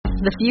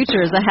The future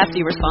is a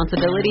hefty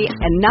responsibility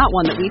and not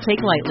one that we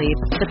take lightly.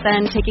 But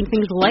then taking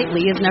things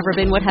lightly has never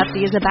been what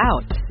Hefty is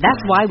about. That's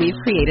why we've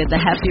created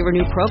the Hefty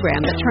Renew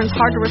program that turns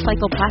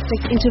hard-to-recycle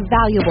plastics into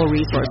valuable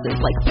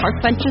resources like park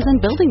benches and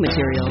building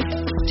materials.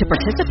 To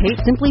participate,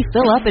 simply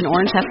fill up an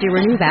orange Hefty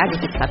Renew bag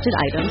with accepted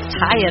items,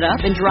 tie it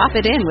up, and drop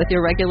it in with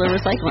your regular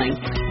recycling.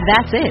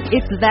 That's it.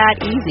 It's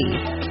that easy.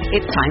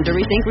 It's time to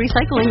rethink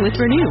recycling with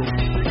Renew.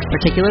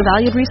 Particular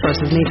valued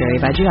resources may vary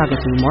by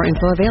geography. More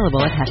info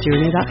available at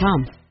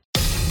heftyrenew.com.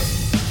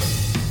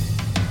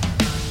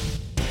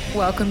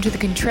 Welcome to the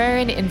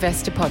Contrarian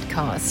Investor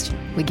Podcast.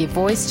 We give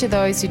voice to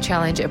those who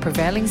challenge a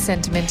prevailing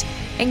sentiment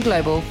in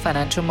global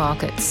financial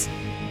markets.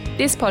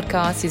 This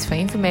podcast is for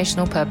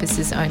informational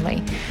purposes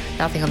only.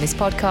 Nothing on this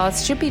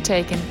podcast should be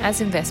taken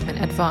as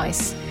investment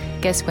advice.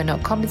 Guests were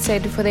not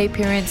compensated for their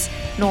appearance,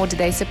 nor do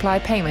they supply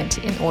payment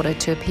in order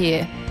to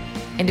appear.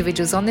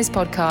 Individuals on this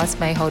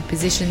podcast may hold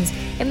positions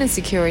in the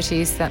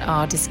securities that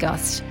are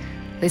discussed.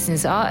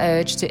 Listeners are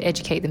urged to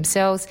educate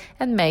themselves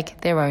and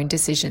make their own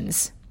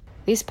decisions.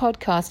 This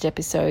podcast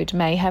episode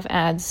may have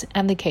ads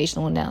and the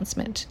occasional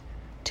announcement.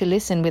 To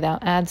listen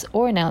without ads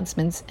or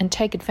announcements and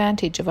take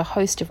advantage of a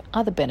host of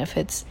other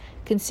benefits,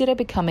 consider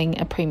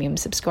becoming a premium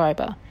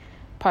subscriber.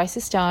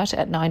 Prices start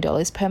at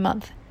 $9 per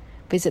month.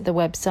 Visit the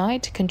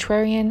website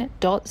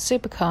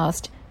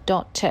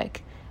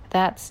contrarian.supercast.tech.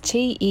 That's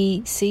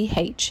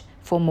TECH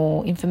for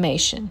more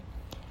information.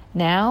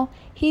 Now,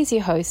 here's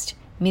your host,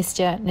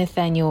 Mr.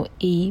 Nathaniel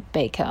E.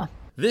 Baker.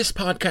 This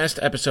podcast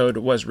episode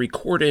was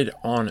recorded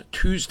on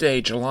Tuesday,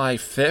 July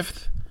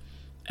 5th,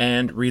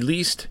 and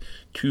released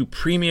to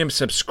premium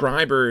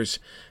subscribers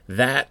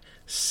that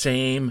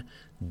same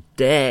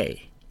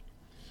day.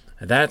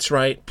 That's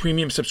right,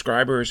 premium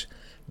subscribers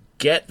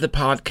get the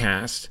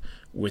podcast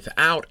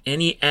without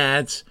any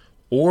ads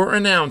or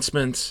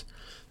announcements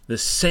the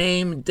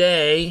same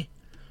day,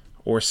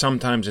 or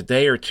sometimes a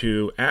day or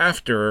two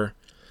after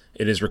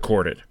it is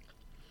recorded.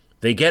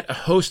 They get a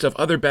host of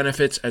other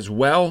benefits as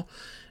well,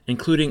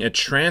 including a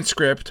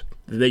transcript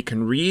that they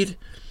can read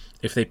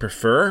if they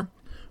prefer,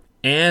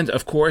 and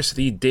of course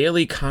the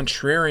daily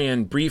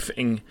Contrarian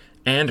briefing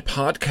and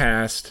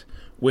podcast,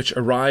 which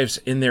arrives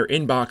in their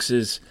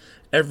inboxes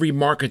every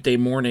market day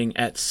morning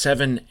at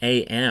 7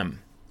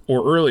 a.m.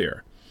 or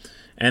earlier.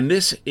 And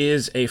this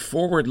is a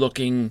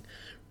forward-looking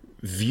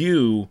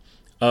view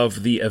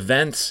of the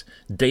events,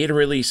 data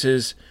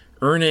releases,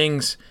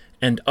 earnings,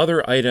 and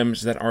other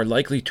items that are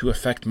likely to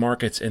affect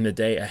markets in the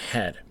day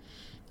ahead.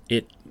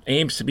 It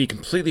aims to be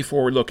completely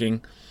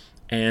forward-looking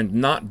and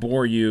not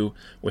bore you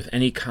with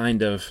any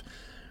kind of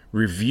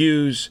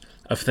reviews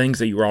of things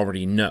that you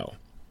already know.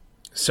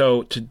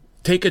 So to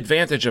take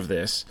advantage of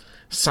this,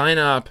 sign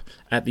up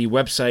at the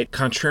website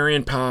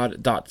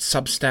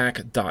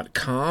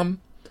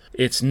contrarianpod.substack.com.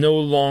 It's no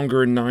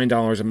longer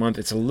 $9 a month.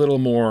 It's a little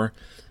more.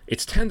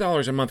 It's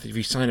 $10 a month if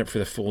you sign up for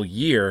the full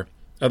year.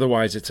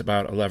 Otherwise, it's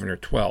about $11 or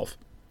 $12.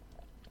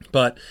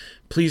 But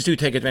please do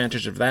take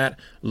advantage of that.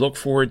 Look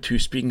forward to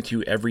speaking to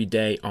you every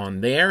day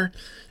on there.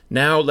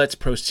 Now let's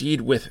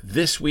proceed with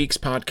this week's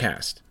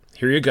podcast.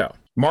 Here you go.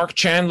 Marc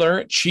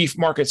Chandler, Chief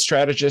Market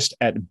Strategist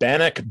at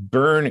Bannock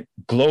Byrne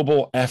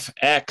Global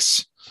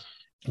FX.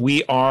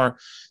 We are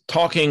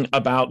talking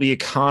about the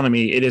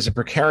economy. It is a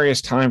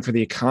precarious time for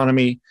the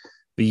economy.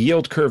 The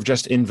yield curve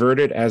just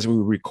inverted as we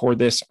record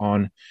this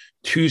on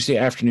Tuesday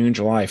afternoon,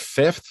 July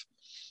 5th.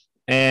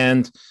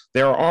 And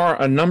there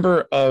are a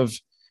number of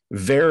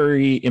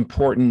very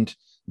important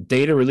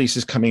data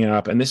releases coming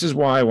up. And this is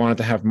why I wanted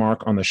to have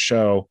Marc on the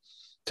show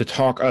to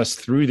talk us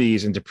through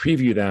these and to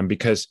preview them,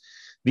 because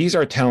these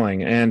are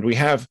telling. And we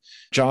have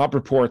job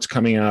reports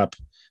coming up.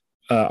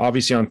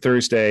 Obviously on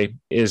Thursday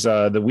is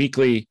the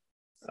weekly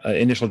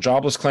initial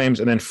jobless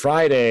claims. And then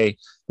Friday,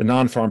 the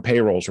non-farm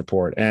payrolls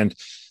report. And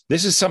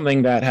this is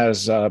something that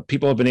has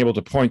people have been able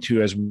to point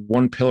to as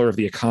one pillar of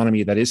the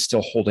economy that is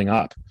still holding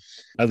up,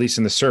 at least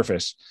in the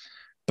surface.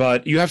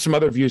 But you have some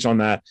other views on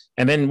that.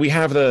 And then we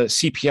have the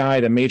CPI,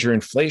 the major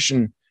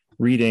inflation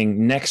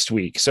reading next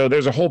week. So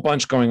there's a whole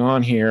bunch going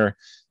on here.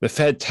 The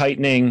Fed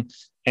tightening,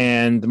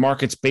 and the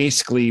market's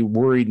basically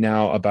worried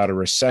now about a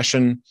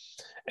recession.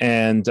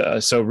 And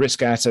so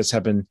risk assets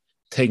have been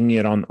taking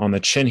it on the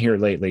chin here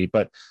lately.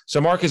 But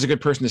so Marc is a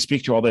good person to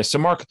speak to all this. So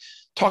Marc,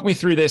 talk me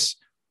through this.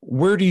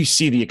 Where do you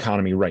see the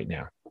economy right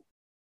now?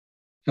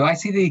 So I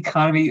see the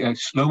economy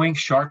slowing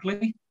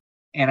sharply.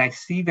 And I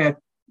see that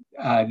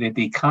the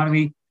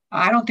economy,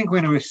 I don't think we're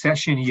in a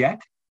recession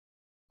yet,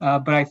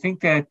 but I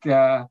think that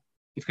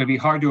it's going to be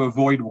hard to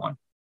avoid one.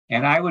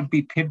 And I would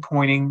be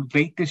pinpointing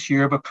late this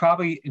year, but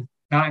probably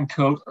not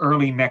until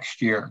early next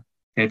year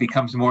that it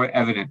becomes more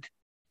evident.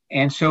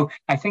 And so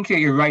I think that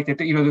you're right that,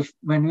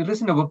 when we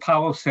listen to what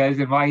Powell says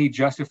and why he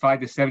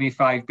justified the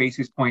 75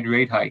 basis point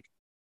rate hike,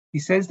 he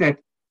says that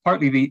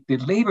partly the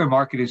labor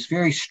market is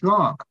very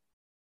strong.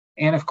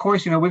 And of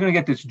course, we're going to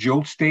get this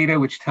JOLTS data,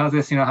 which tells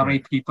us, how many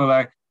people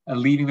are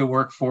leaving the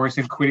workforce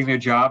and quitting their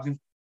jobs.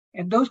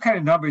 And those kind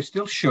of numbers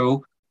still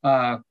show,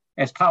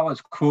 as Powell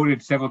has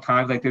quoted several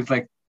times, like there's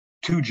like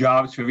 2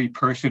 jobs for every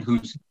person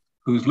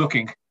who's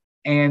looking.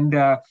 And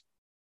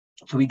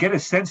so we get a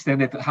sense then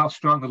that how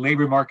strong the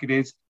labor market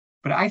is.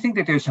 But I think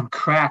that there's some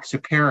cracks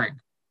appearing.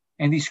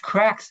 And these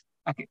cracks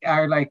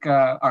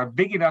are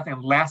big enough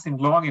and lasting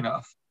long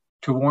enough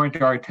to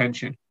warrant our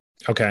attention.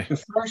 Okay.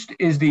 The first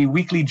is the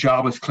weekly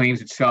jobless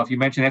claims itself. You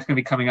mentioned that's going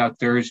to be coming out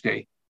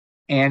Thursday.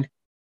 And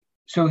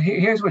so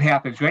here's what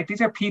happens, right?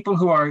 These are people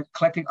who are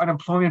collecting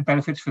unemployment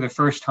benefits for the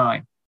first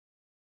time.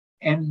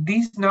 And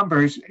these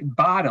numbers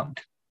bottomed.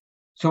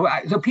 So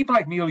people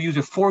like me will use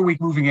a 4-week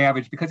moving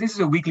average because this is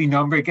a weekly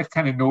number. It gets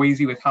kind of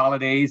noisy with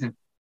holidays and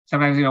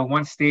sometimes,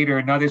 one state or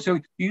another. So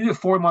you use a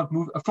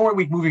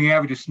 4-week moving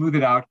average to smooth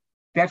it out.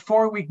 That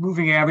 4-week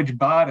moving average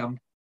bottomed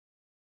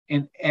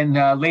in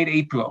late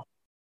April.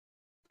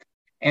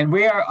 And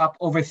we are up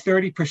over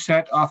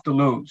 30% off the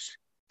lows.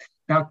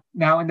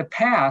 Now in the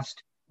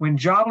past, when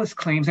jobless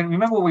claims, and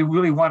remember what we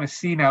really want to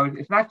see now,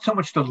 it's not so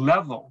much the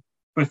level,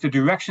 but it's the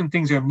direction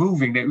things are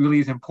moving that really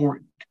is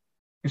important.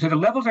 And so the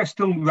levels are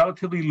still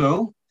relatively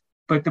low,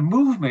 but the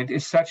movement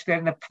is such that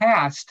in the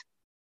past,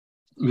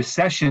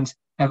 recessions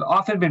have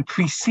often been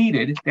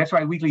preceded. That's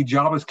why weekly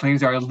jobless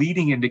claims are a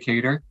leading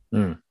indicator.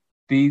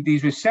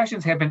 These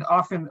recessions have been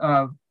often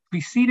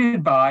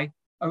preceded by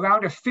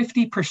around a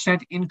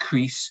 50%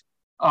 increase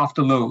off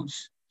the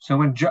lows. So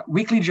when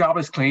weekly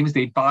jobless claims,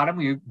 they bottom,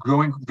 we're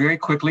growing very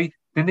quickly,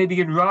 then they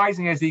begin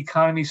rising as the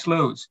economy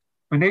slows.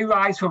 When they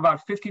rise from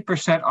about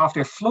 50% off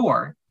their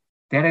floor,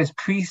 that has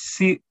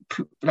presaged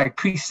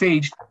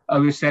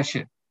a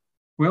recession.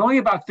 We're only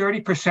about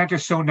 30% or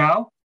so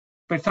now,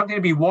 but it's something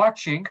to be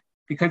watching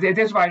because it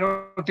is why I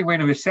don't think we're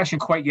in a recession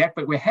quite yet,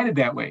 but we're headed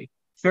that way.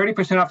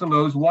 30% off the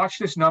lows. Watch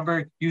this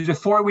number. Use a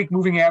 4-week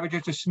moving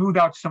average to smooth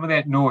out some of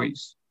that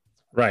noise.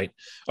 Right.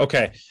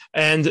 Okay.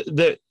 And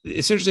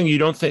it's interesting. You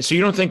don't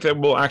think that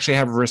we'll actually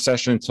have a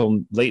recession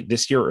until late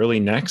this year, early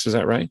next. Is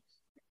that right?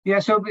 Yeah.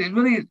 So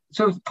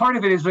part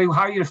of it is really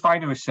how you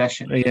define a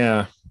recession.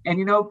 Yeah. And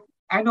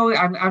I know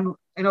I'm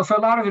for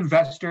a lot of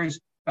investors,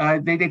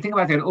 they think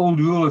about that old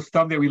rule of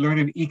thumb that we learned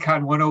in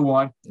Econ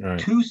 101, right.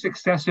 2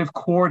 successive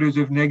quarters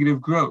of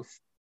negative growth.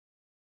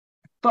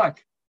 But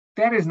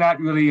that is not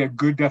really a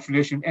good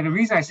definition. And the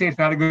reason I say it's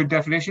not a good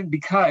definition,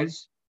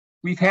 because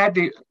we've had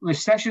the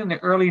recession in the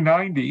early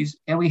 90s,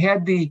 and we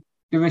had the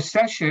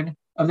recession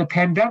of the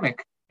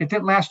pandemic. It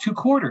didn't last 2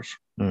 quarters.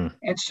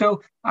 And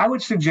so I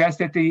would suggest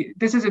that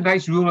this is a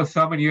nice rule of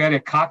thumb when you're at a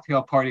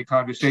cocktail party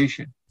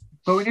conversation.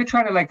 But when you're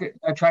trying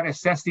to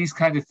assess these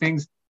kinds of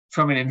things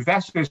from an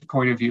investor's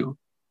point of view,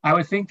 I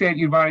would think that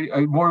you'd want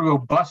a more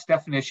robust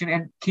definition.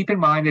 And keep in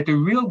mind that the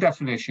real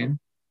definition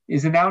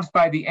is announced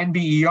by the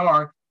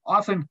NBER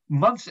often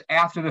months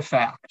after the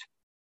fact.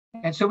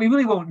 And so we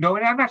really won't know.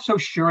 And I'm not so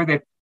sure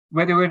that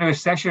whether we're in a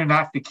recession or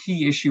not, the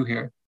key issue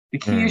here. The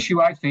key issue,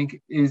 I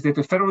think, is that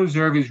the Federal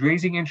Reserve is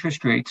raising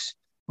interest rates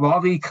while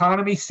the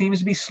economy seems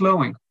to be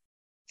slowing.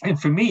 And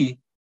for me,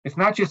 it's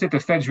not just that the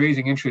Fed's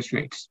raising interest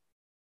rates,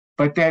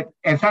 and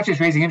it's not just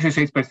raising interest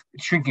rates, but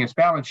shrinking its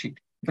balance sheet.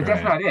 But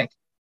that's not it.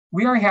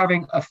 We are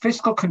having a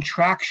fiscal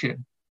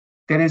contraction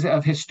that is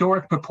of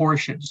historic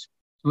proportions.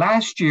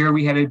 Last year,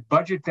 we had a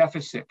budget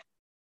deficit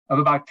of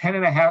about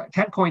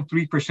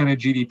 10.3% of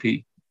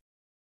GDP.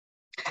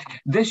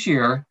 This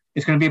year,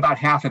 it's going to be about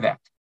half of that.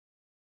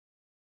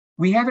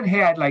 We haven't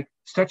had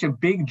such a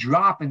big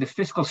drop in the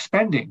fiscal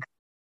spending.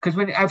 Because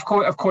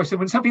of course,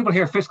 when some people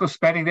hear fiscal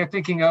spending, they're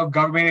thinking of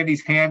government and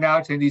these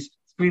handouts and these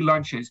free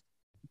lunches.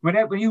 When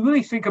you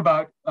really think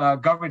about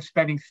government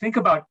spending, think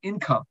about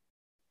income.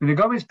 When the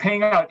government's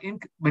paying out,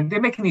 when they're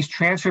making these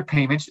transfer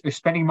payments, they're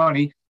spending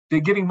money, they're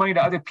giving money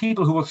to other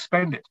people who will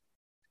spend it.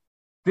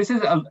 This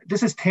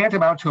is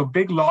tantamount to a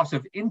big loss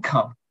of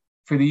income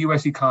for the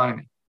U.S.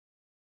 economy.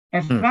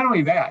 And not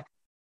only that,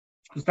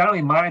 it's not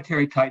only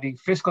monetary tightening,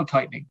 fiscal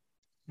tightening,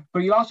 but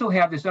you also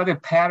have this other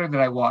pattern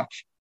that I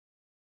watch.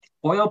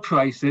 Oil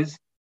prices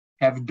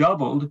have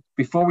doubled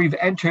before we've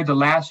entered the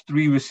last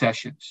 3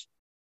 recessions.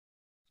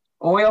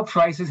 Oil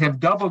prices have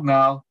doubled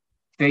now,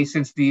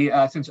 since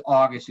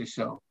August or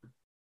so.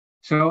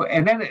 So,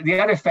 and then the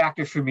other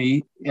factor for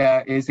me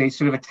is a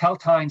sort of a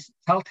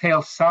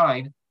telltale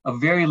sign of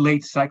very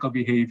late cycle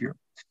behavior.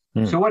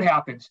 So what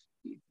happens?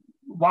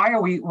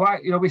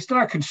 We still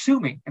are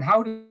consuming, and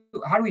how do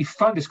we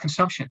fund this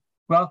consumption?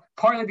 Well,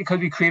 partly because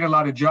we create a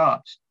lot of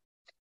jobs.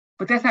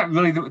 But that's not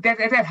really,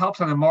 that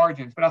helps on the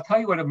margins. But I'll tell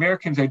you what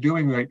Americans are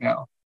doing right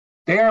now.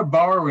 They are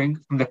borrowing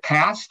from the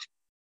past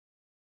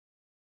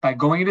by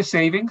going into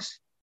savings,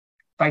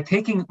 by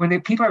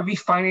when people are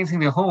refinancing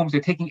their homes,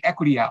 they're taking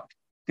equity out.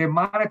 They're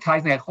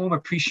monetizing that home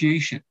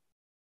appreciation.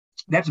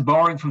 That's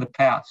borrowing from the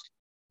past.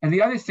 And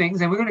the other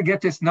things, and we're going to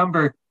get this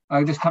number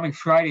this coming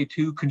Friday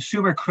too,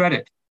 consumer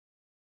credit.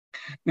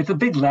 It's a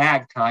big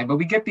lag time, but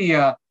we get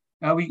the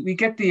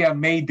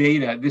May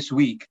data this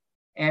week.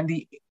 And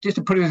just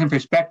to put it in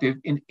perspective,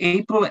 in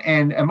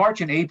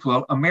March and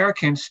April,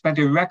 Americans spent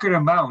a record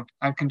amount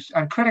on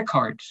credit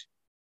cards.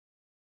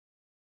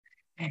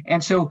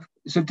 And so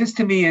this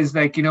to me is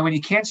when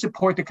you can't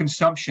support the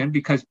consumption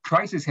because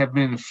prices have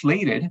been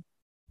inflated,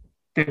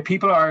 that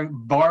people are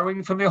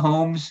borrowing from their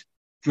homes,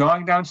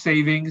 drawing down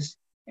savings,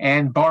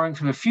 and borrowing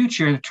from the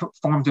future in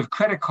forms of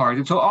credit cards.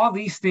 And so all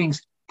these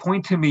things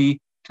point to me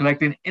to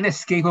like an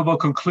inescapable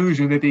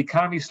conclusion that the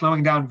economy is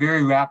slowing down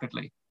very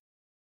rapidly,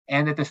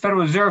 and that the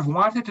Federal Reserve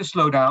wants it to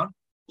slow down,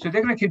 so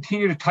they're going to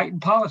continue to tighten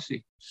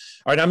policy.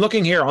 All right, I'm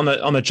looking here on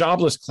the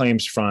jobless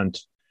claims front.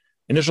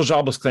 Initial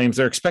jobless claims,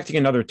 they're expecting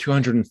another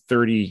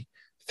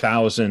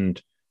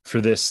 230,000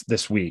 for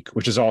this week,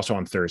 which is also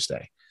on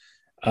Thursday.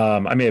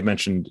 I may have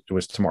mentioned it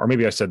was tomorrow, or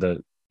maybe I said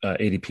the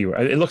ADP.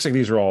 It looks like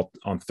these are all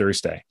on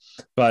Thursday,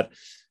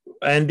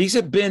 and these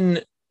have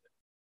been.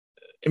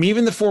 I mean,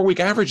 even the 4-week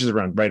average is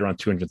right around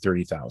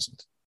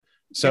 230,000.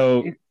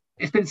 So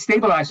it's been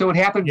stabilized. So what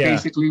happened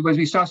basically was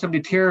we saw some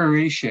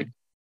deterioration,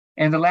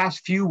 and the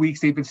last few weeks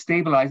they've been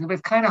stabilizing. But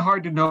it's kind of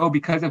hard to know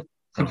because of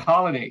some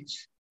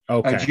holidays.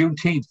 Okay.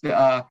 Juneteenth.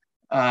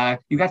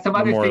 You got some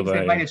other things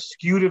that might have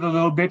skewed it a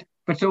little bit.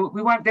 But so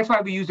that's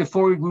why we use the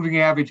 4-week moving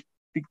average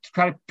to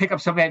try to pick up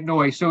some of that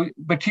noise. So,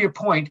 but to your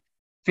point,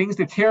 things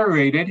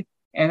deteriorated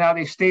and now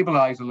they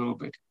stabilize a little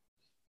bit.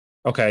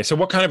 Okay. So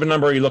what kind of a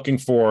number are you looking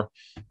for?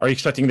 Are you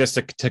expecting this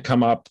to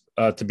come up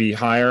to be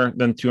higher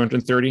than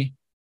 230?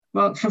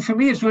 Well, for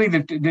me, it's really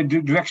the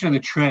direction of the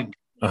trend.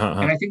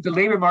 And I think the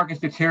labor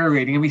market's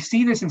deteriorating. And we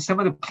see this in some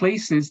of the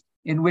places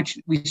in which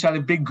we saw the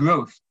big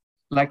growth,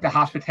 like the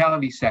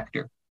hospitality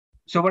sector.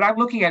 So what I'm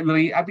looking at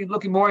really, I've been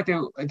looking more at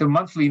the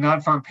monthly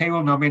non-farm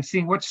payroll number and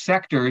seeing what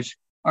sectors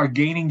are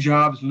gaining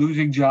jobs,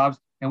 losing jobs,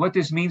 and what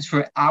this means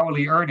for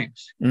hourly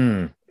earnings.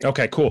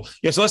 Okay, cool.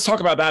 Yeah, so let's talk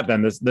about that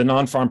then. The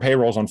non-farm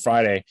payrolls on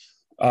Friday.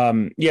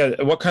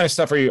 What kind of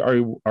stuff are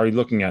you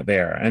looking at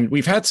there? And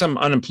we've had some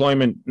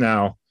unemployment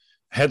now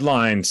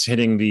headlines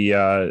hitting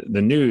the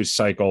news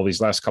cycle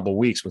these last couple of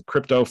weeks with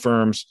crypto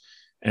firms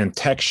and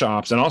tech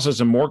shops, and also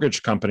some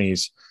mortgage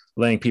companies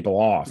laying people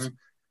off.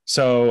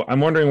 So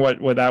I'm wondering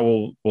what that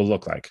will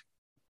look like.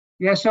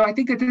 Yeah, so I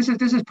think that this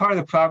is part of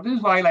the problem. This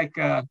is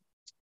why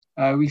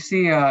we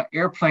see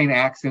airplane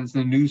accidents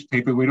in the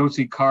newspaper. We don't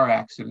see car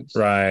accidents.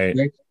 Right?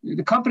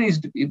 The companies,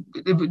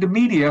 the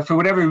media, for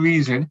whatever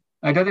reason,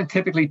 doesn't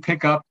typically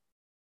pick up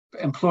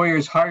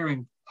employers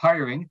hiring.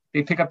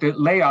 They pick up the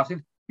layoffs.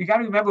 And you got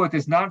to remember what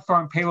this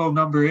non-farm payroll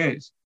number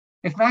is.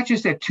 It's not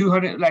just at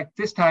 200. Like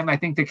this time, I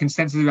think the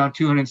consensus is around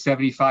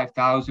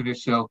 275,000 or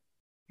so.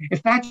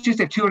 It's not just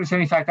that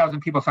 275,000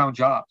 people found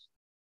jobs.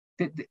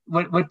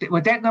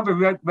 What that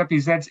number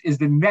represents is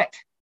the net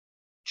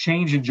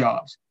change in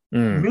jobs.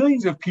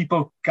 Millions of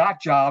people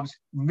got jobs.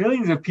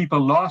 Millions of people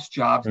lost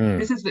jobs.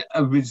 This is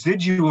a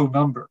residual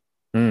number.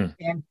 And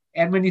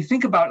when you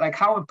think about like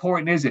how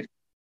important is it?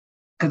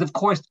 Because of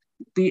course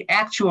the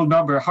actual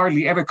number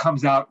hardly ever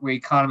comes out where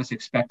economists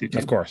expect it to.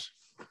 Of course.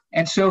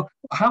 And so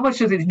how much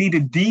does it need to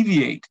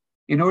deviate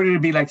in order to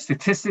be like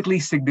statistically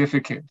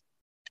significant?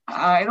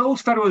 An old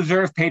Federal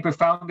Reserve paper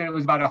found that it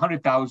was about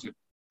 100,000.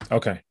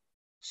 Okay.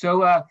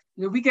 So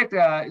we get,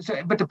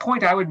 but the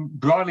point I would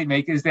broadly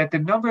make is that the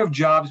number of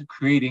jobs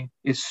creating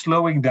is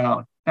slowing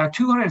down. Now,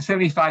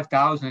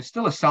 275,000 is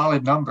still a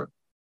solid number,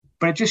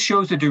 but it just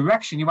shows the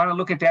direction. You want to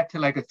look at that to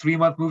like a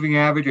 3-month moving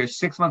average or a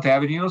 6-month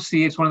average, and you'll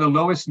see it's one of the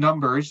lowest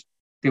numbers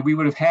that we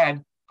would have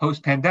had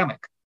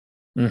post-pandemic.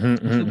 So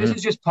this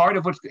is just part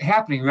of what's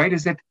happening, right?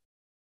 Is that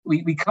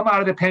we come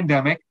out of the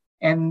pandemic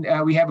and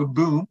we have a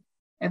boom,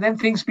 and then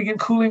things begin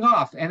cooling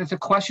off. And it's a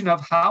question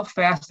of how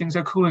fast things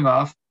are cooling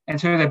off and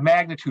sort of the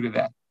magnitude of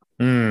that.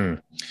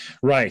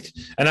 Right.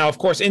 And now, of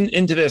course,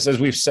 into this, as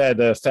we've said,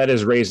 the Fed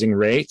is raising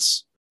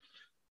rates.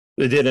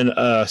 They did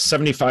a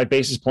 75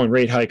 basis point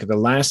rate hike at the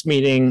last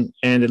meeting,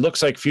 and it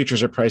looks like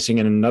futures are pricing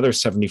in another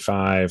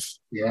 75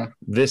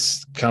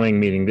 this coming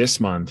meeting this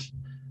month.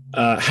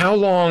 How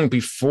long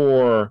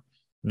before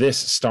this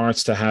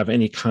starts to have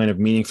any kind of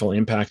meaningful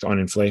impact on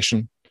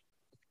inflation?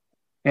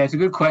 Yeah, it's a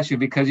good question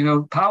because,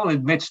 Powell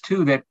admits,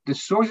 too, that the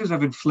sources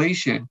of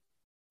inflation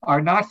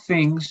are not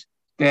things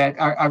that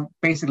are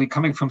basically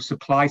coming from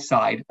supply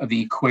side of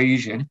the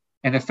equation.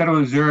 And the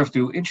Federal Reserve,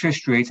 through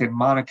interest rates and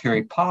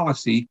monetary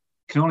policy,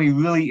 can only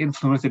really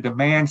influence the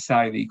demand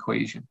side of the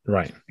equation.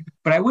 Right.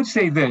 But I would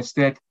say this,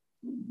 that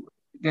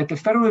the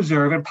Federal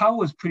Reserve, and Powell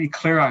was pretty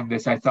clear on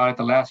this, I thought, at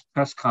the last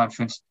press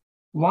conference.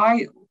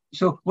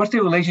 So what's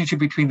the relationship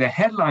between the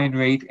headline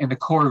rate and the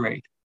core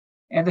rate?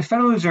 And the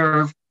Federal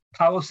Reserve,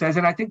 Powell says,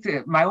 and I think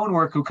that my own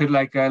work could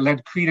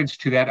lend credence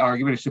to that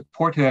argument, or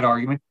support to that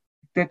argument,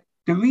 that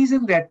the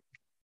reason that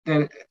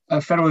the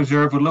Federal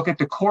Reserve would look at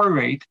the core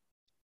rate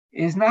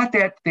is not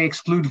that they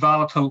exclude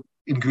volatile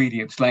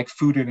ingredients like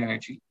food and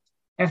energy.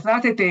 And it's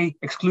not that they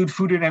exclude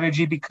food and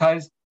energy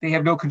because they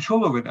have no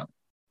control over them.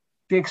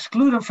 They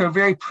exclude them for a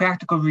very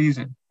practical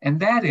reason, and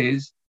that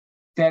is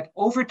that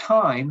over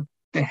time,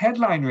 the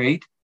headline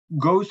rate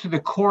goes to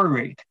the core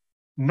rate,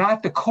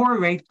 not the core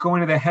rate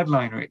going to the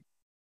headline rate.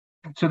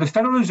 So the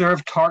Federal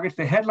Reserve targets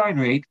the headline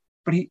rate,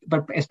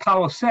 but as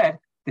Powell said,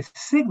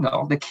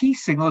 the key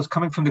signal is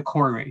coming from the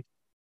core rate.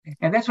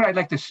 And that's what I'd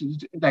like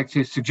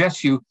to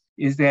suggest to you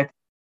is that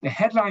the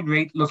headline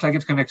rate looks like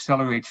it's going to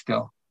accelerate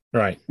still.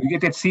 Right. You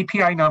get that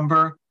CPI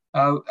number,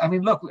 I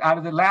mean, look, out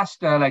of the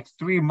last like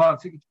 3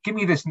 months, give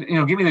me this,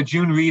 give me the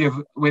June read of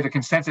where the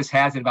consensus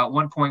has it about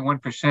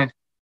 1.1%.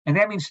 And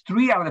that means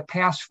 3 out of the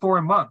past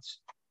 4 months,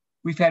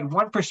 we've had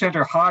 1%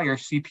 or higher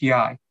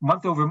CPI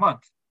month over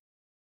month.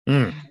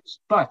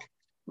 But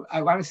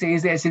I want to say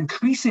is that it's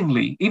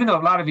increasingly, even though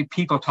a lot of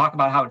people talk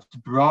about how it's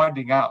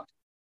broadening out,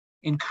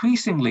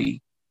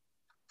 increasingly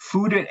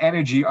food and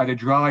energy are the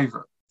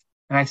driver.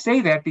 And I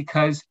say that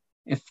because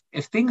if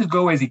things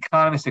go as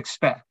economists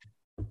expect,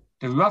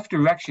 the rough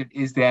direction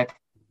is that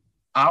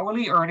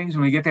hourly earnings,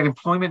 when we get that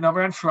employment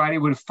number on Friday,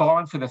 would have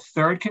fallen for the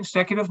third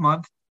consecutive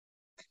month.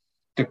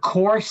 The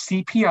core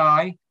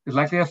CPI is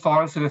likely to have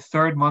fallen for the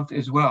third month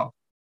as well.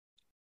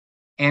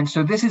 And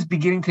so this is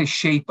beginning to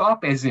shape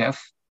up as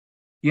if,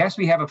 yes,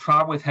 we have a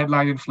problem with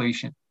headline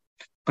inflation,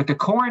 but the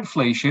core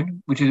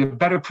inflation, which is a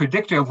better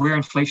predictor of where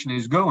inflation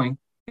is going,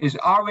 is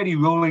already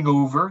rolling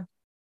over.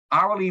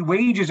 Hourly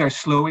wages are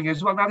slowing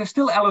as well. Now, they're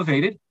still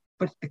elevated,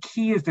 but the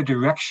key is the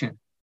direction.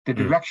 The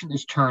direction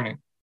is turning.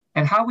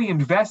 And how we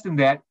invest in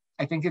that,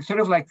 I think it's sort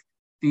of like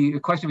the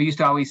question we used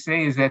to always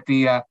say is that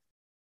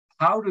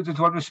how does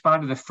one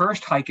respond to the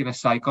first hike in a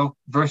cycle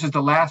versus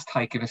the last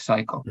hike in a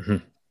cycle?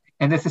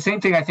 And that's the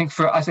same thing, I think,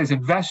 for us as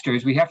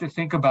investors. We have to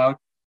think about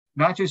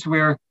not just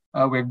where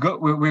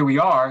we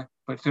are,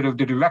 but sort of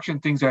the direction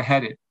things are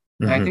headed.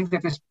 And I think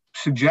that this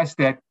suggests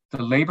that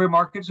the labor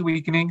market's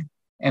weakening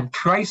and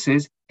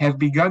prices have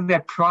begun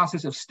that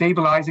process of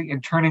stabilizing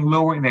and turning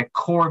lower in that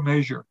core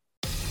measure.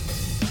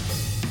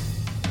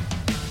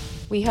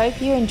 We hope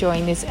you're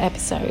enjoying this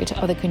episode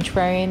of the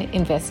Contrarian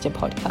Investor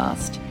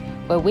Podcast,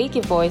 where we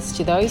give voice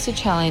to those who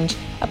challenge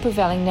a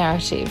prevailing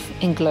narrative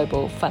in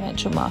global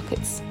financial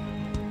markets.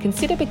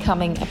 Consider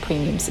becoming a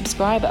premium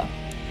subscriber.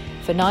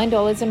 For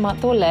 $9 a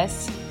month or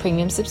less,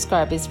 premium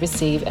subscribers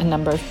receive a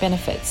number of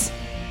benefits.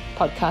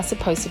 Podcasts are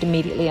posted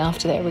immediately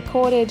after they're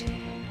recorded.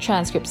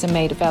 Transcripts are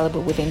made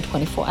available within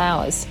 24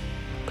 hours.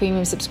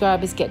 Premium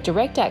subscribers get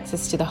direct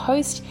access to the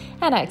host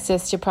and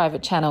access to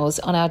private channels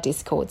on our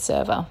Discord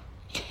server.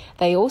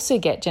 They also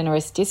get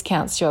generous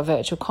discounts to our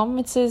virtual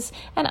conferences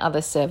and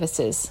other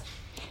services.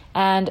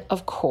 And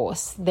of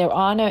course, there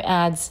are no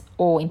ads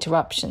or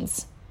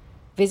interruptions.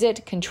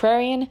 Visit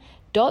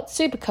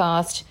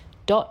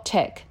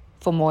contrarian.supercast.tech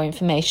for more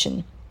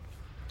information.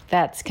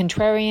 That's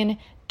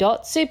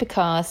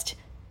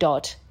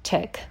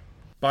contrarian.supercast.tech.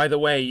 By the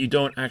way, you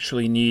don't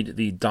actually need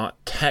the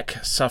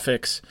 .tech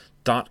suffix.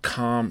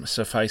 .com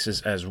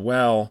suffices as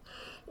well.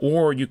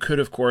 Or you could,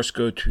 of course,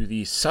 go to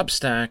the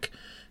Substack,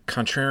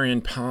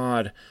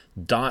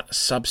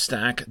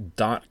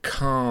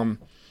 contrarianpod.substack.com,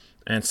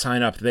 and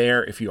sign up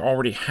there. If you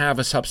already have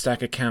a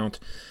Substack account,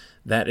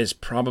 that is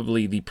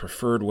probably the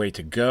preferred way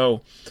to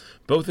go.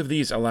 Both of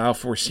these allow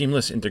for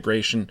seamless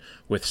integration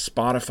with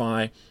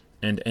Spotify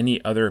and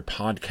any other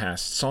podcast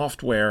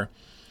software,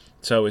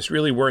 so it's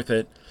really worth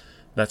it.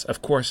 That's,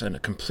 of course, a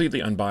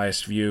completely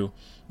unbiased view.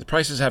 The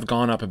prices have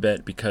gone up a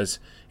bit because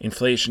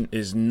inflation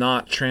is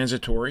not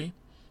transitory,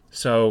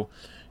 so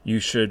you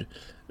should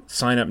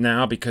sign up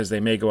now because they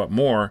may go up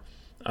more,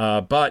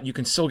 but you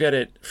can still get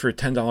it for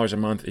 $10 a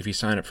month if you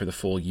sign up for the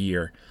full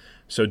year.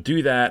 So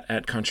do that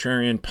at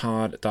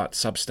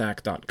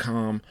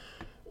contrarianpod.substack.com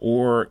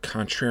or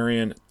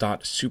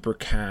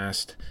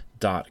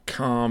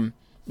contrarian.supercast.com.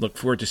 Look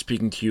forward to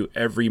speaking to you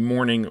every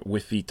morning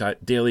with the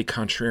Daily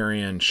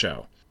Contrarian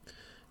Show.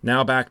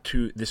 Now back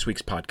to this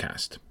week's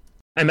podcast.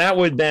 And that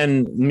would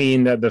then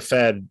mean that the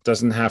Fed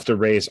doesn't have to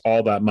raise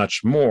all that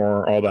much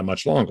more, all that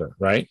much longer,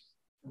 right?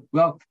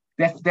 Well,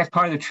 that's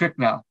part of the trick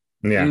now.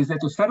 Yeah. Is that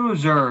the Federal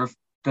Reserve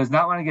does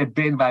not want to get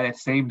bitten by that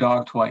same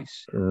dog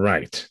twice.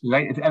 Right.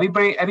 Right.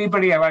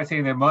 Everybody, I want to say,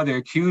 and their mother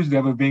accused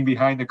them of being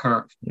behind the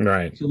curve.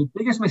 Right. So the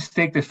biggest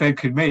mistake the Fed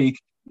could make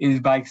is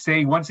by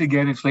saying once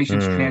again inflation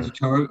is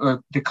transitory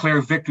or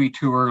declare victory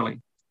too early.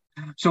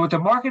 So what the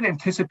market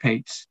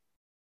anticipates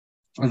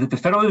is that the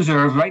Federal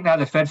Reserve, right now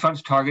the Fed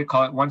funds target,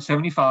 call it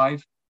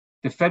 175.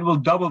 The Fed will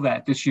double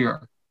that this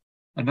year.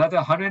 Another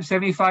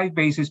 175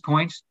 basis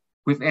points,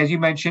 with, as you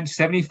mentioned,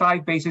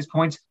 75 basis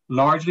points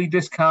largely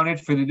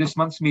discounted for this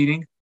month's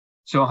meeting.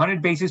 So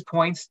 100 basis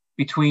points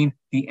between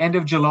the end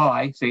of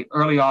July, say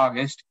early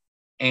August,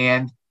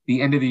 and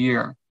the end of the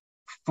year.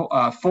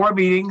 4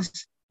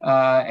 meetings,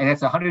 and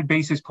that's 100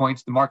 basis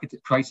points the market's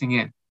pricing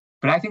in.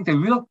 But I think the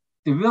real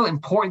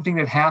important thing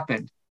that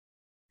happened,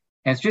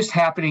 and it's just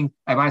happening,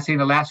 I want to say in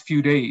the last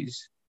few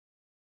days,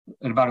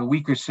 in about a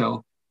week or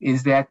so,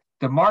 is that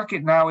the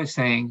market now is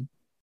saying,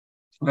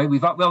 right,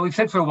 we've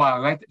said for a while,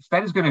 right, the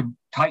Fed is going to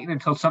tighten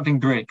until something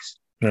breaks.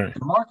 Right.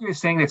 The market is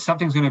saying that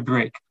something's going to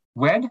break.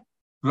 When?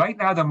 Right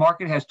now, the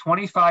market has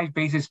 25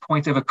 basis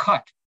points of a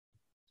cut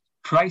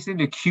priced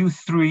into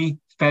Q3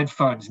 Fed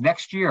funds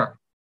next year.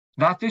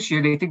 Not this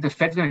year. They think the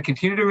Fed's going to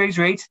continue to raise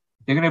rates.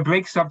 They're going to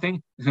break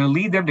something. It's going to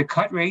lead them to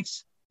cut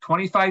rates,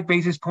 25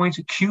 basis points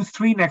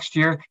Q3 next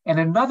year, and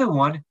another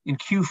one in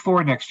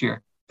Q4 next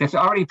year. That's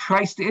already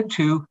priced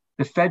into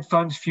the Fed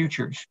funds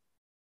futures.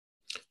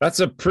 That's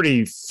a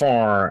pretty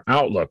far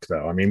outlook,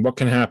 though. I mean, what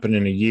can happen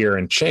in a year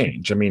and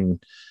change? I mean,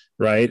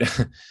 right?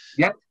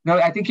 Yep. No,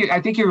 I think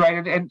you're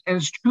right, and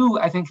it's true.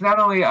 I think not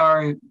only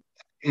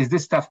is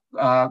this stuff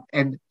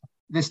and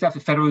this stuff, the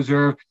Federal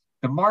Reserve,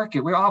 the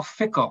market, we're all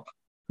fickle.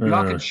 We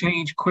all can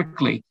change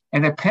quickly,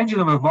 and the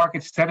pendulum of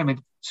market sentiment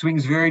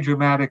swings very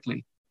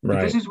dramatically.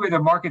 But this is where the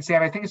market's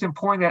at. I think it's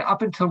important that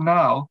up until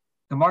now,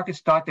 the markets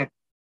thought that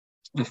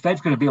the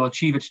Fed's going to be able to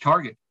achieve its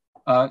target,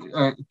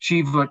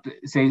 achieve what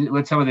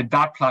some of the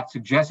dot plots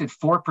suggested,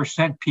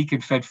 4% peak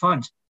in Fed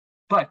funds.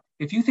 But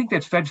if you think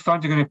that Fed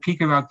funds are going to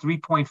peak around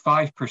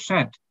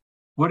 3.5%,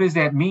 what does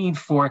that mean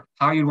for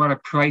how you want to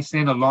price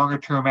in a longer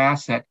term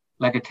asset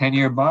like a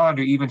 10-year bond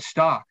or even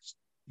stocks?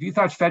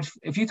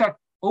 If you thought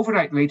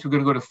overnight rates were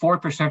going to go to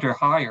 4% or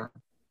higher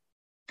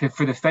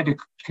for the Fed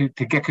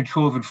to get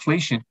control of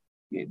inflation,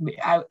 it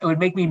would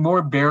make me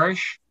more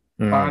bearish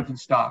bonds and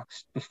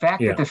stocks. The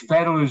fact that the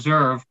Federal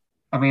Reserve,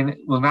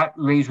 will not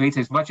raise rates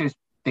as much as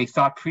they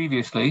thought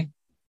previously,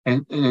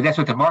 and that's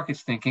what the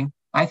market's thinking,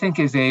 I think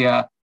is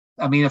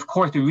of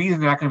course, the reason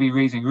they're not going to be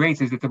raising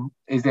rates is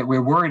that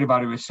we're worried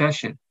about a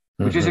recession,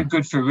 which isn't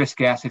good for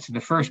risk assets in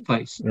the first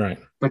place. Right.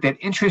 But that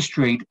interest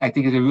rate, I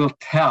think, is a real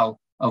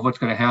tell of what's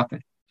going to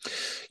happen.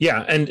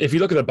 Yeah. And if you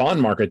look at the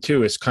bond market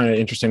too, it's kind of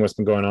interesting what's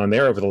been going on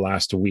there over the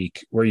last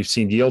week, where you've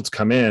seen yields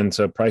come in.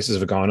 So prices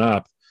have gone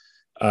up.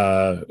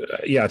 I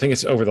think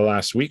it's over the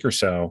last week or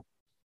so.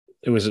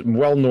 It was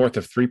well north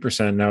of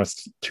 3%. Now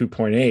it's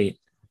 2.8.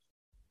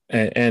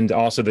 And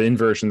also the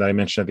inversion that I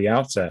mentioned at the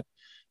outset.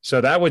 So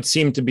that would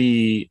seem to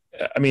be,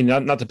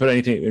 not to put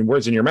anything in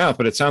words in your mouth,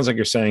 but it sounds like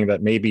you're saying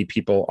that maybe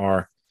people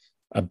are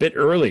a bit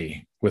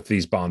early with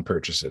these bond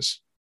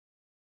purchases.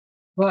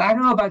 Well, I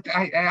don't know about,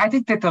 I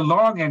think that the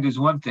long end is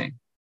one thing.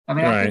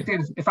 I think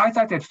that if I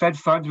thought that Fed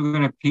funds were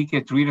going to peak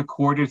at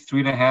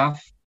 3.25%,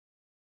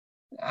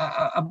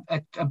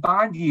 3.5%, a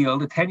bond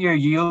yield, a 10-year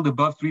yield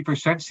above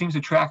 3% seems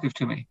attractive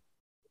to me.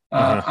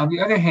 On the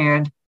other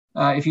hand,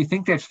 if you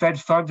think that Fed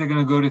funds are going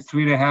to go to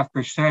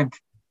 3.5%,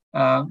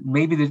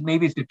 maybe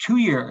it's the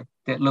 2-year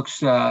that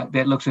looks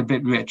a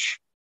bit rich.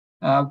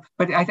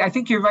 But I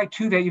think you're right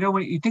too that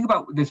when you think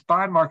about this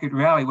bond market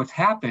rally, what's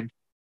happened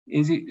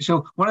is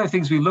so one of the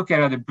things we look at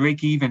are the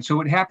break even. So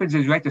what happens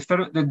is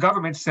the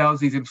government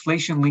sells these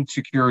inflation-linked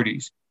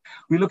securities.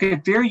 We look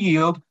at their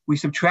yield, we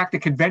subtract the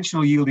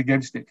conventional yield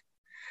against it.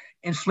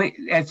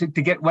 To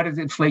get what is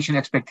inflation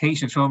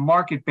expectation. So a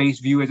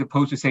market-based view as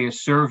opposed to say a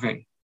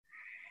survey.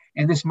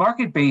 And this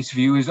market-based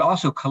view is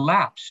also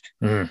collapsed.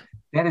 That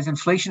is,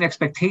 inflation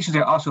expectations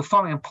are also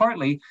falling, and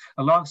partly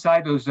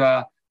alongside those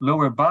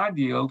lower bond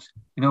yields.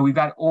 We've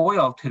got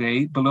oil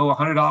today below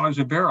 $100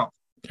 a barrel.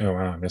 Oh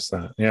wow, I missed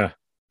that. Yeah.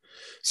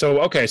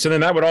 So so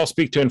then that would all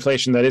speak to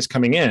inflation that is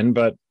coming in,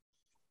 but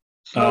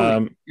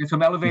slowly,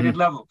 from elevated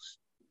levels.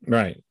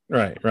 Right.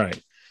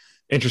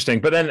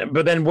 Interesting. But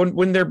then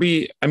wouldn't there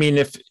be?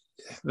 If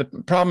the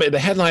problem, the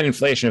headline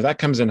inflation, if that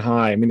comes in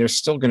high, there's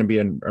still going to be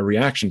a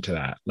reaction to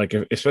that,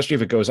 especially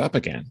if it goes up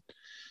again.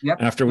 Yep.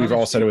 After we've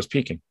all said it was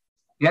peaking.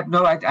 Yep.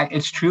 No,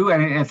 it's true,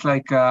 and it's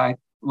like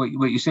what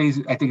you say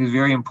I think is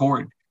very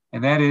important,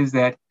 and that is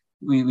that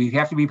we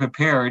have to be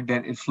prepared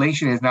that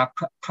inflation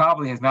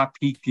probably has not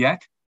peaked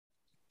yet.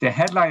 The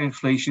headline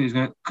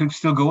inflation could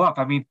still go up.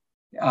 Think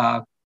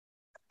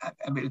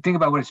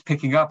about what it's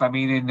picking up.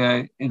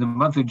 In the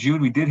month of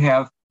June, we did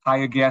have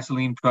higher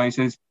gasoline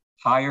prices,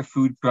 higher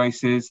food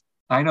prices.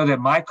 I know that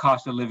my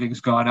cost of living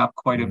has gone up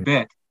quite a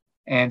bit,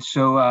 and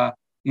so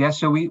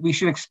so we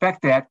should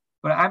expect that.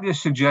 What I'm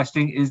just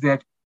suggesting is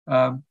that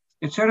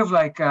it's sort of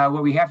like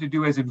what we have to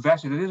do as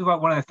investors. This is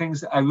one of the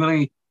things I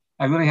really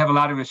have a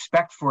lot of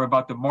respect for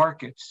about the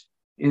markets,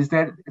 is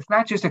that it's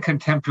not just a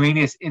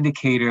contemporaneous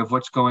indicator of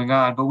what's going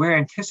on, but we're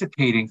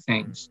anticipating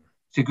things.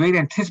 It's a great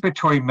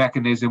anticipatory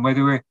mechanism,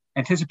 whether we're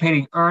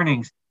anticipating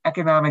earnings,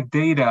 economic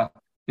data,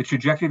 the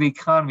trajectory of the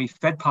economy,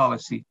 Fed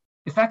policy.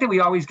 It's not that we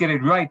always get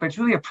it right, but it's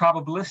really a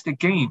probabilistic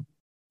game.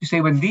 You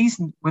say when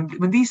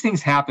these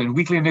things happen,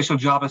 weekly initial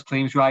jobless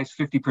claims rise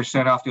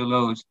 50% off their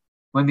lows.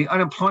 When the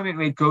unemployment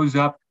rate goes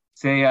up,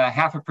 say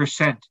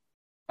 0.5%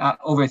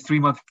 over a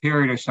 3-month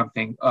period or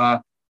something.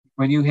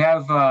 When you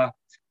have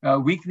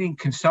weakening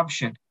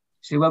consumption,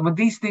 say, well, when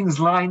these things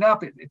line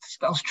up, it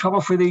spells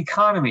trouble for the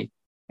economy.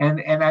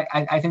 And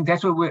I think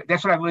that's what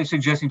I'm really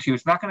suggesting to you.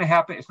 It's not going to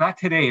happen. It's not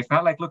today. It's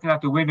not like looking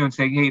out the window and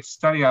saying, hey, it's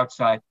sunny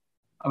outside.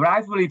 What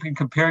I've really been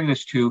comparing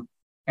this to,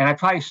 and I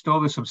probably stole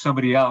this from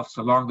somebody else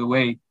along the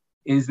way,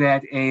 is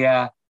that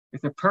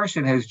if a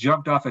person has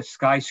jumped off a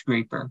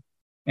skyscraper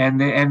and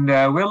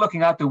we're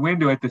looking out the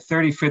window at the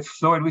 35th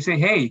floor and we say,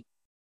 hey,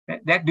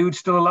 that dude's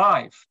still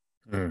alive.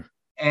 But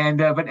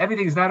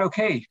everything's not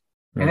okay.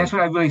 And that's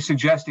what I'm really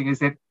suggesting is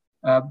that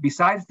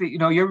besides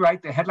you're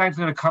right, the headline's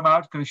going to come out,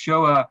 it's going to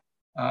show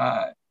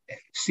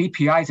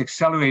CPI's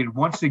accelerated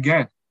once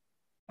again.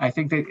 I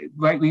think that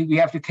we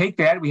have to take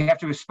that, we have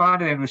to respond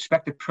to that and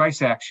respect the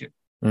price action.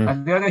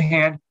 On the other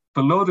hand,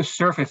 below the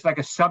surface, like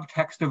a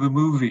subtext of a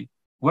movie,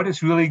 what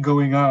is really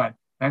going on?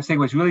 And I'm saying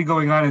what's really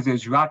going on is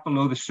there's rot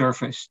below the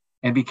surface,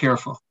 and be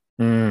careful.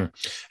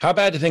 How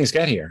bad do things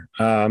get here?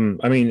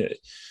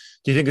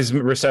 Do you think this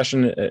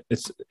recession,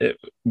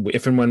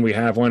 if and when we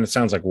have one, it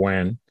sounds like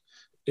when,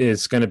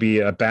 is going to be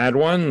a bad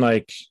one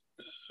like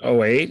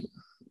 '08,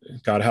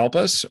 God help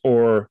us,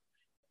 or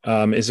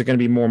is it going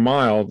to be more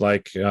mild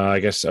like I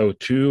guess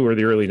 '02 or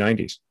the early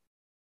 '90s?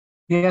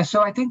 Yeah,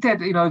 so I think that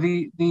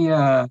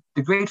the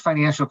great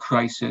financial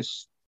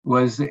crisis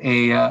was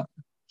a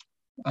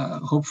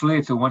hopefully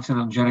it's a once in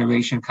a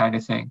generation kind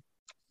of thing.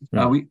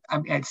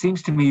 It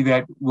seems to me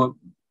that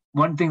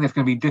one thing that's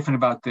going to be different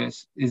about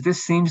this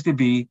seems to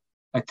be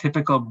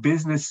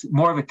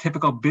more of a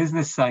typical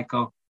business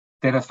cycle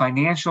than a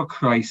financial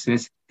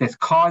crisis that's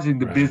causing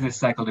the business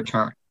cycle to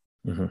turn.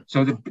 Mm-hmm.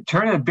 So the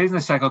turn of the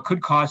business cycle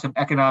could cause some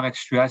economic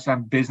stress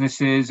on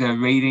businesses,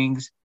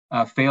 ratings,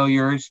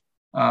 failures.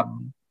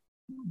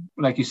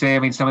 Like you say, I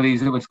mean, some of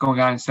these, what's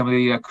going on in some of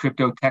the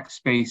crypto tech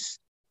space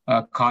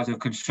cause of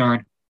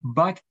concern.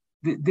 But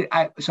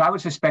so I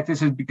would suspect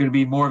this is going to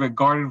be more of a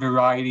garden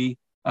variety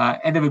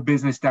end of a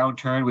business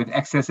downturn with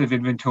excessive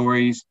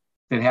inventories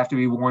that have to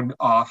be worn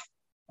off.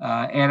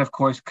 And of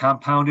course,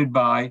 compounded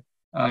by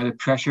the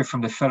pressure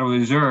from the Federal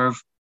Reserve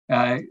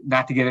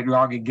not to get it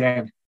wrong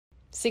again.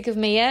 Sick of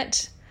me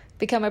yet?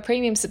 Become a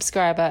premium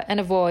subscriber and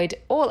avoid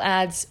all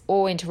ads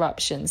or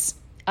interruptions.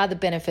 Other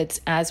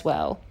benefits as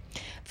well.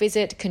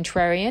 Visit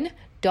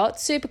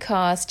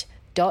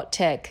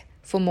contrarian.supercast.tech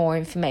for more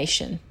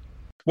information.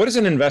 What does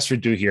an investor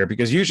do here?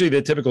 Because usually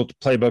the typical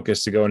playbook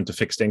is to go into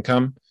fixed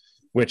income,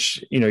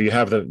 which, you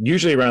have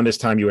usually around this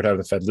time you would have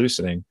the Fed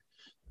loosening.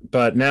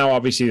 But now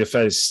obviously the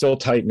Fed is still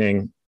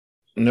tightening.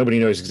 Nobody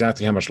knows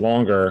exactly how much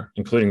longer,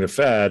 including the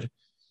Fed,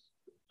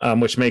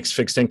 which makes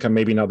fixed income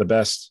maybe not the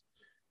best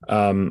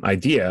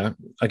idea.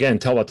 Again,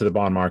 tell that to the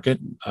bond market.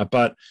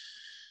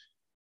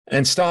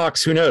 And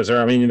stocks, who knows?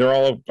 I mean, they're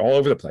all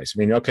over the place. I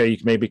mean, okay, you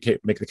can maybe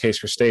make the case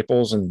for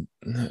staples and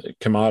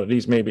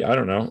commodities, maybe. I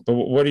don't know. But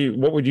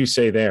what would you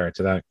say there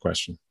to that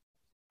question?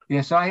 Yeah,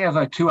 so I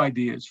have two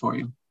ideas for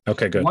you.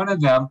 Okay, good. One of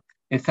them,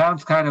 it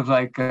sounds kind of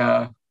like,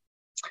 I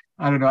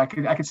don't know, I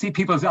could see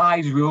people's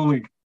eyes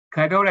rolling.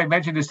 I know when I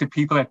mention this to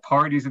people at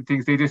parties and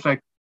things, they just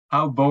like,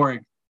 how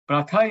boring. But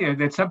I'll tell you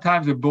that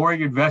sometimes a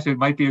boring investment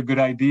might be a good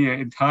idea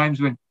in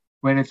times when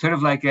it's sort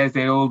of like, as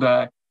the old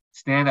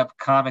stand-up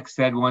comic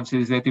said once,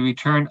 is that the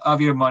return of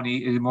your money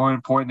is more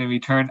important than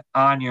return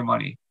on your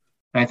money.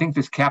 And I think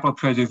this capital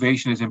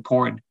preservation is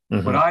important.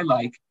 Mm-hmm. What I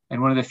like,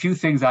 and one of the few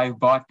things I've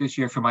bought this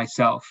year for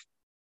myself,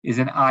 is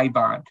an I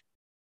bond.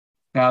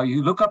 Now,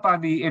 you look up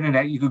on the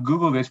internet, you could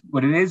Google this.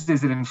 What it is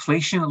an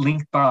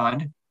inflation-linked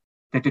bond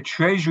that the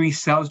Treasury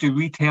sells to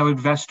retail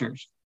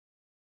investors.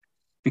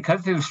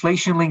 Because it's an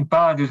inflation-linked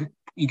bond,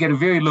 you get a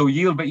very low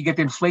yield, but you get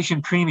the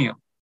inflation premium.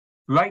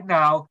 Right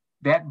now,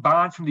 that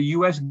bond from the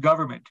U.S.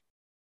 government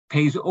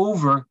pays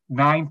over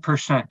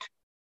 9%.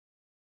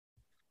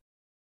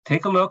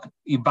 Take a look.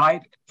 You buy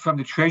it from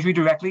the Treasury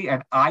directly,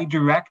 and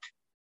iDirect,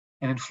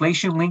 an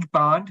inflation-linked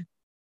bond,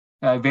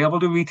 available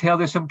to retail.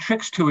 There's some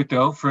tricks to it,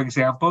 though. For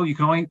example, you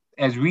can only,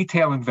 as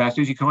retail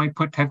investors, you can only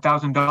put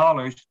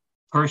 $10,000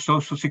 per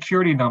Social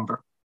Security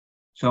number.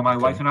 So my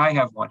wife and I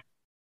have one,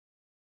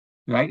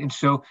 right? And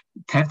so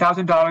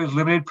 $10,000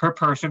 limited per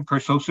person per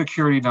Social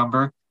Security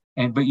number,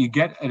 but you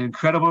get an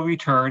incredible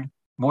return,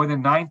 more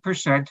than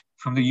 9%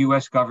 from the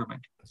U.S.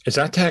 government. Is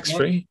that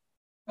tax-free?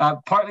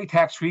 Partly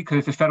tax-free because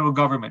it's the federal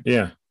government.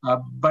 Yeah.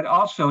 But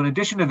also, in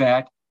addition to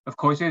that, of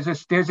course, there's a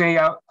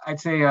I'd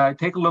say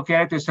take a look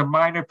at it. There's a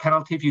minor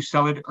penalty if you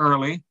sell it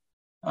early.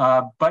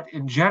 But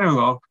in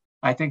general,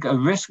 I think a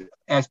risk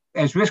as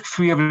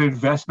risk-free of an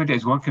investment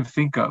as one can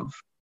think of.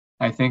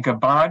 I think a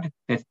bond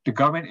that the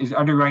government is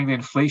underwriting the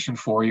inflation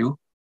for you,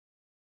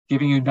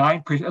 giving you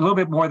 9%, a little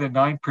bit more than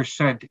 9%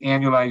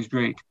 annualized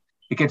rate.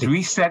 It gets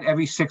reset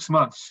every 6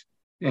 months.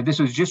 And this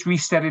was just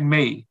reset in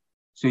May.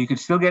 So you can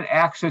still get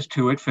access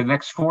to it for the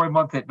next 4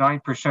 months at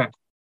 9%,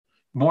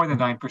 more than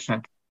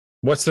 9%.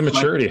 What's the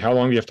maturity? How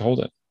long do you have to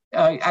hold it?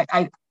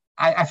 I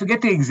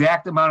forget the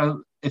exact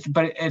amount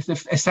but it's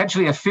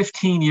essentially a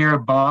 15-year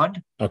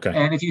bond. Okay.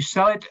 And if you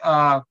sell it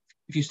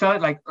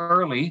like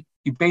early,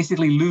 you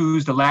basically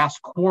lose the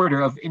last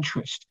quarter of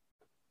interest.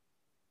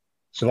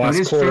 So it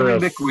is fairly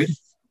liquid.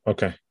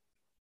 Okay.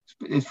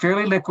 It's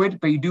fairly liquid,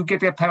 but you do get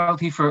that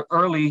penalty for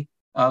early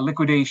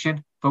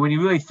liquidation. But when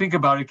you really think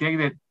about it,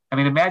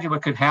 imagine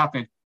what could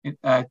happen in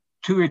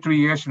 2 or 3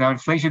 years from now.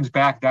 Inflation's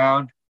back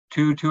down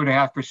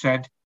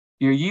 2.5%.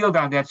 Your yield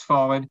on that's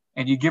fallen,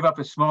 and you give up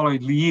a smaller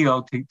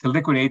yield to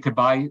liquidate to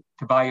buy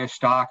your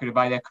stock or to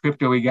buy that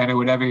crypto again or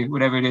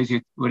whatever it is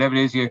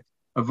you're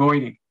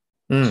avoiding.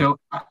 So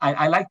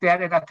I like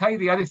that, and I'll tell you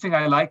the other thing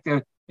I like.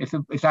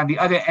 It's on the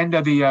other end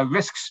of the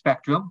risk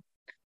spectrum,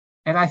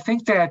 and I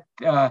think that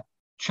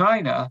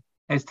China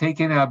has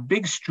taken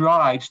big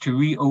strides to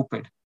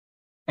reopen,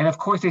 and of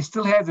course they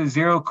still have the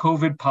zero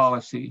COVID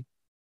policy,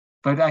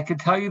 but I can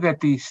tell you that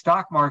the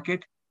stock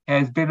market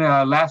has been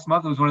last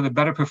month was one of the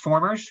better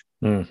performers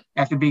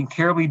after being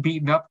terribly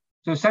beaten up.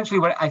 So essentially,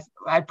 what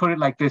I put it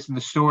like this in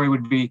the story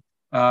would be.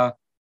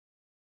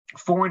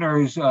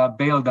 Foreigners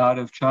bailed out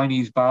of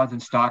Chinese bonds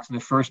and stocks in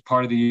the first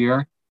part of the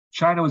year.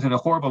 China was in a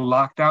horrible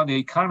lockdown. The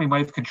economy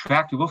might have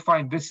contracted. We'll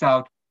find this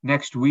out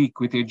next week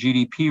with their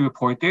GDP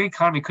report. Their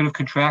economy could have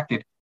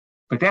contracted.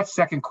 But that's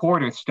second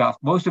quarter stuff.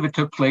 Most of it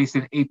took place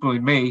in April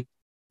and May.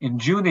 In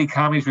June, the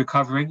economy is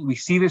recovering. We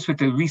see this with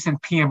the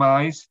recent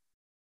PMIs.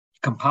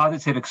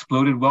 Composites have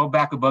exploded well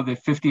back above their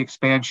 50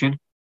 expansion.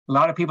 A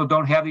lot of people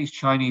don't have these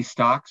Chinese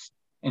stocks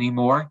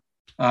anymore.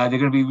 They're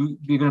going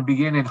to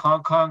begin in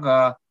Hong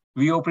Kong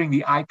reopening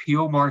the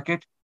IPO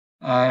market.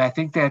 And I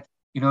think that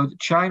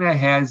China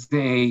has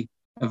a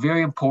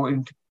very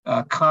important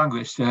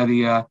Congress,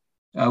 where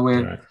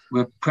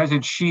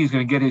President Xi is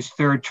going to get his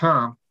third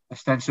term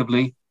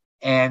ostensibly,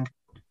 and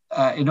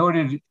in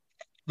order to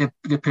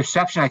the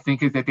perception, I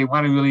think, is that they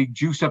want to really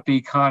juice up the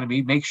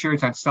economy, make sure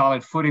it's on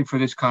solid footing for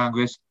this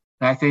Congress.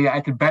 And I think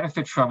I could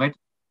benefit from it.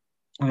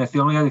 And that's the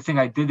only other thing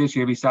I did this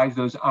year besides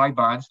those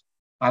I-bonds.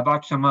 I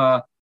bought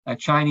some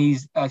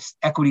Chinese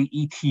equity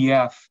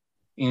ETF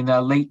in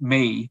late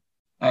May,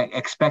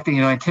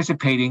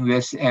 anticipating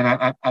this. And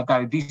I've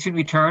got a decent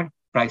return,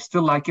 but I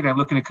still like it. I'm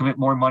looking to commit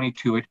more money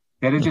to it.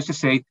 That is just to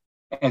say,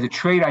 as a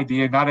trade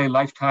idea, not a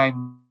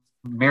lifetime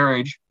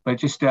marriage, but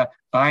just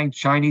buying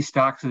Chinese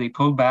stocks that they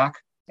pulled back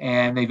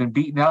and they've been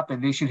beaten up,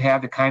 and they should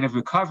have the kind of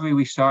recovery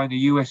we saw in the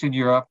U.S. and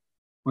Europe,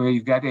 where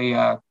you've got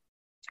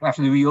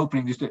after the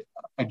reopening, just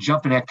a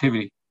jump in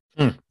activity.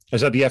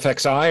 Is that the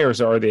FXI or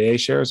are the A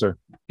shares? Or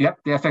Yep,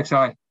 the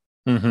FXI.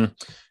 Mm-hmm.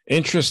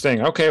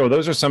 Interesting. Okay, well,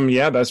 those are some,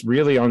 that's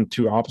really on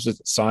two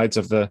opposite sides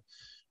of the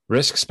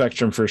risk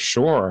spectrum for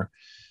sure.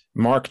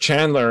 Marc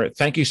Chandler,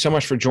 thank you so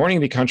much for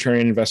joining the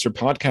Contrarian Investor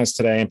podcast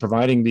today and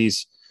providing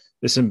this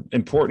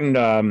important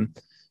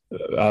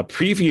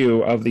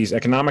preview of these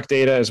economic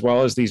data, as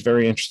well as these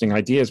very interesting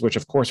ideas, which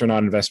of course are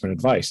not investment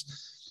advice.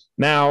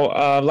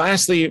 Now,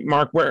 lastly,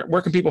 Marc,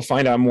 where can people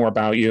find out more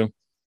about you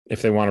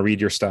if they want to read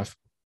your stuff?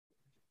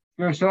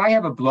 Sure. So I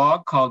have a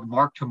blog called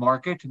Marc to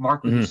Market,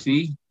 Marc with a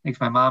C, makes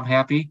my mom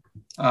happy.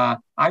 I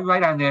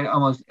write on there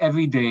almost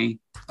every day,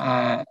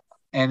 and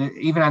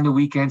even on the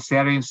weekends,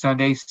 Saturday and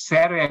Sunday.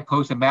 Saturday, I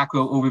post a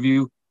macro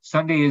overview.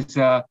 Sunday is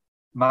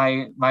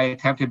my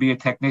attempt to be a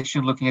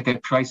technician looking at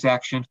that price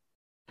action.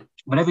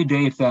 But every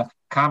day it's a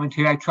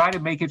commentary. I try to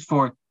make it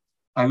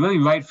I really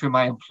write for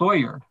my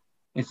employer.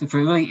 It's for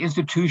really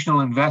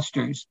institutional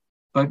investors.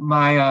 But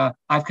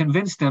I've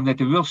convinced them that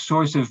the real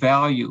source of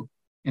value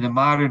in the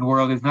modern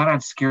world is not on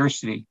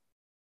scarcity.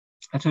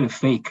 That's sort of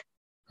fake.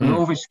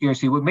 Over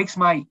scarcity. What makes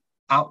my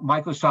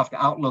Microsoft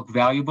Outlook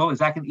valuable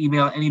is I can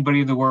email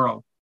anybody in the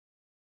world.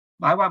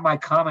 I want my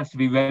comments to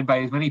be read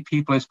by as many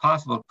people as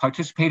possible,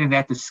 participate in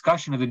that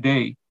discussion of the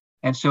day.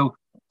 And so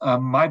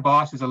my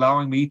boss is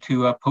allowing me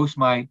to post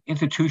my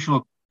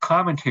institutional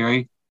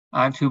commentary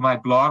onto my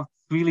blog,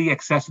 freely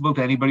accessible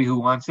to anybody who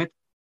wants it.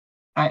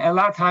 A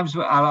lot of times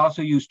I'll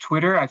also use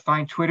Twitter. I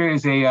find Twitter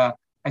is I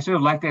sort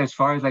of like that as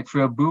far as like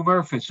for a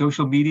boomer, for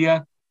social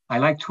media. I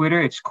like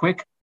Twitter. It's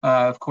quick.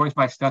 Of course,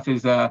 my stuff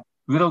is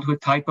riddled with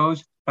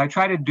typos, but I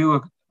try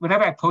to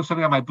whenever I post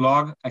something on my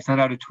blog, I send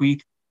out a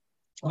tweet.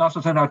 I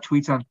also send out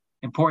tweets on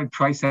important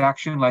price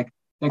action, like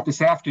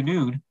this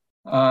afternoon,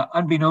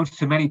 unbeknownst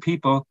to many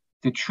people,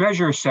 the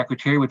Treasury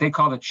Secretary, what they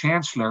call the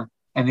Chancellor,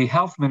 and the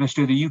Health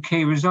Minister of the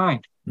UK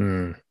resigned.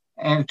 And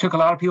it took a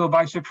lot of people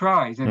by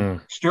surprise.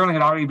 And Sterling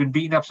had already been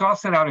beaten up. So I'll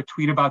send out a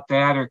tweet about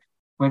that, or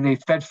when the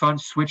Fed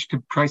funds switched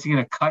to pricing in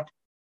a cut,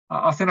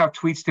 I'll send out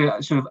tweets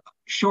to sort of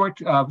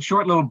short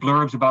little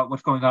blurbs about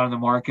what's going on in the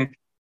market.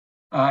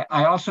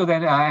 I also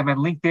then I'm on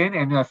LinkedIn,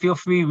 and feel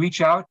free to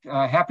reach out.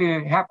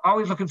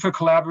 Always looking for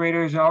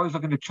collaborators, always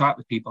looking to chat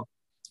with people.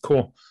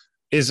 Cool.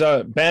 Is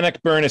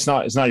Bannockburn? It's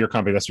not your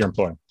company. That's your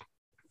employer.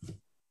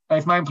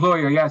 It's my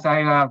employer. Yes,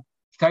 to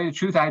tell you the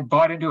truth, I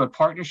bought into a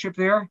partnership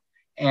there,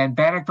 and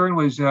Bannockburn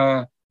was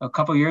a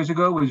couple of years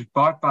ago was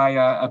bought by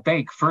a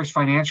bank, First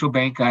Financial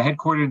Bank,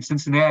 headquartered in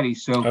Cincinnati.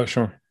 So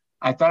sure.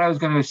 I thought I was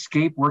going to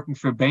escape working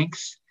for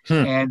banks,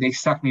 and they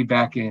sucked me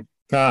back in.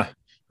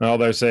 Well,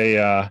 there's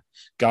a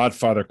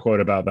Godfather quote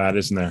about that,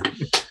 isn't there?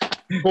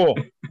 Cool.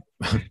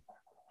 All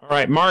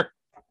right, Marc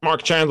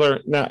Chandler.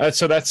 Now,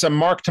 so that's a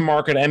Marc to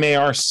Market,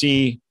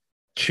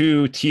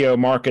 MARC2TO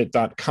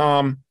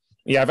market.com.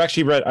 Yeah,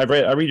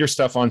 I read your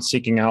stuff on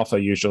Seeking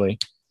Alpha usually,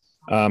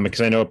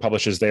 because I know it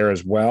publishes there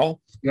as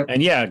well. Yep.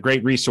 And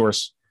great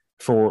resource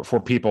for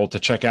people to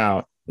check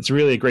out. It's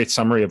really a great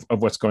summary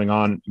of what's going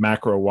on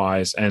macro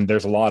wise, and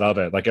there's a lot of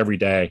it, like every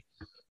day,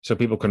 so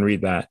people can read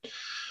that.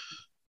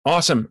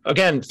 Awesome.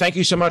 Again, thank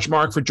you so much,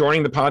 Marc, for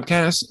joining the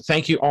podcast.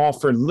 Thank you all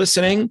for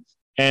listening.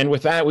 And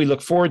with that, we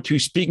look forward to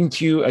speaking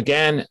to you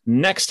again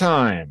next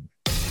time.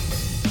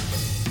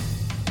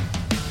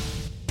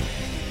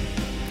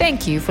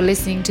 Thank you for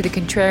listening to the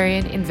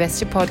Contrarian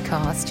Investor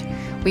Podcast.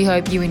 We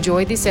hope you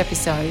enjoyed this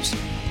episode.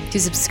 To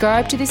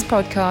subscribe to this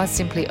podcast,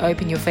 simply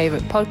open your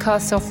favorite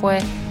podcast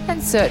software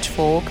and search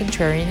for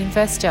Contrarian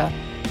Investor.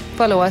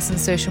 Follow us on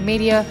social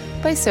media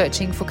by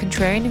searching for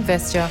Contrarian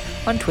Investor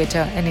on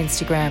Twitter and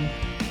Instagram.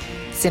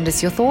 Send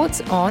us your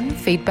thoughts on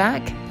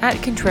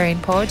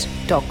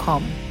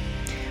feedback@contrarianpod.com.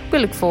 We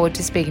look forward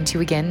to speaking to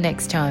you again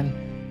next time.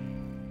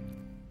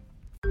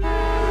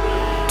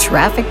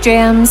 Traffic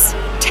jams,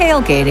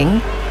 tailgating,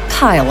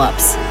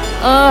 pile-ups.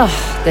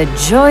 Ugh, the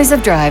joys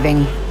of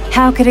driving.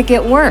 How could it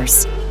get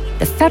worse?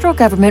 The federal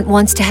government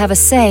wants to have a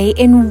say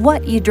in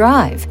what you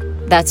drive.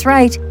 That's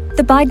right.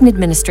 The Biden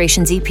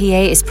administration's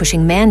EPA is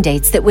pushing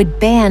mandates that would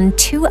ban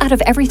 2 out of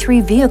every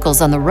 3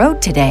 vehicles on the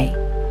road today.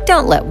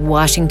 Don't let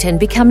Washington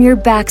become your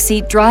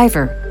backseat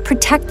driver.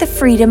 Protect the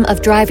freedom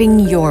of driving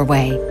your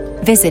way.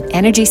 Visit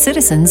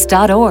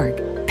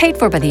EnergyCitizens.org. Paid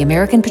for by the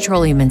American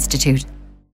Petroleum Institute.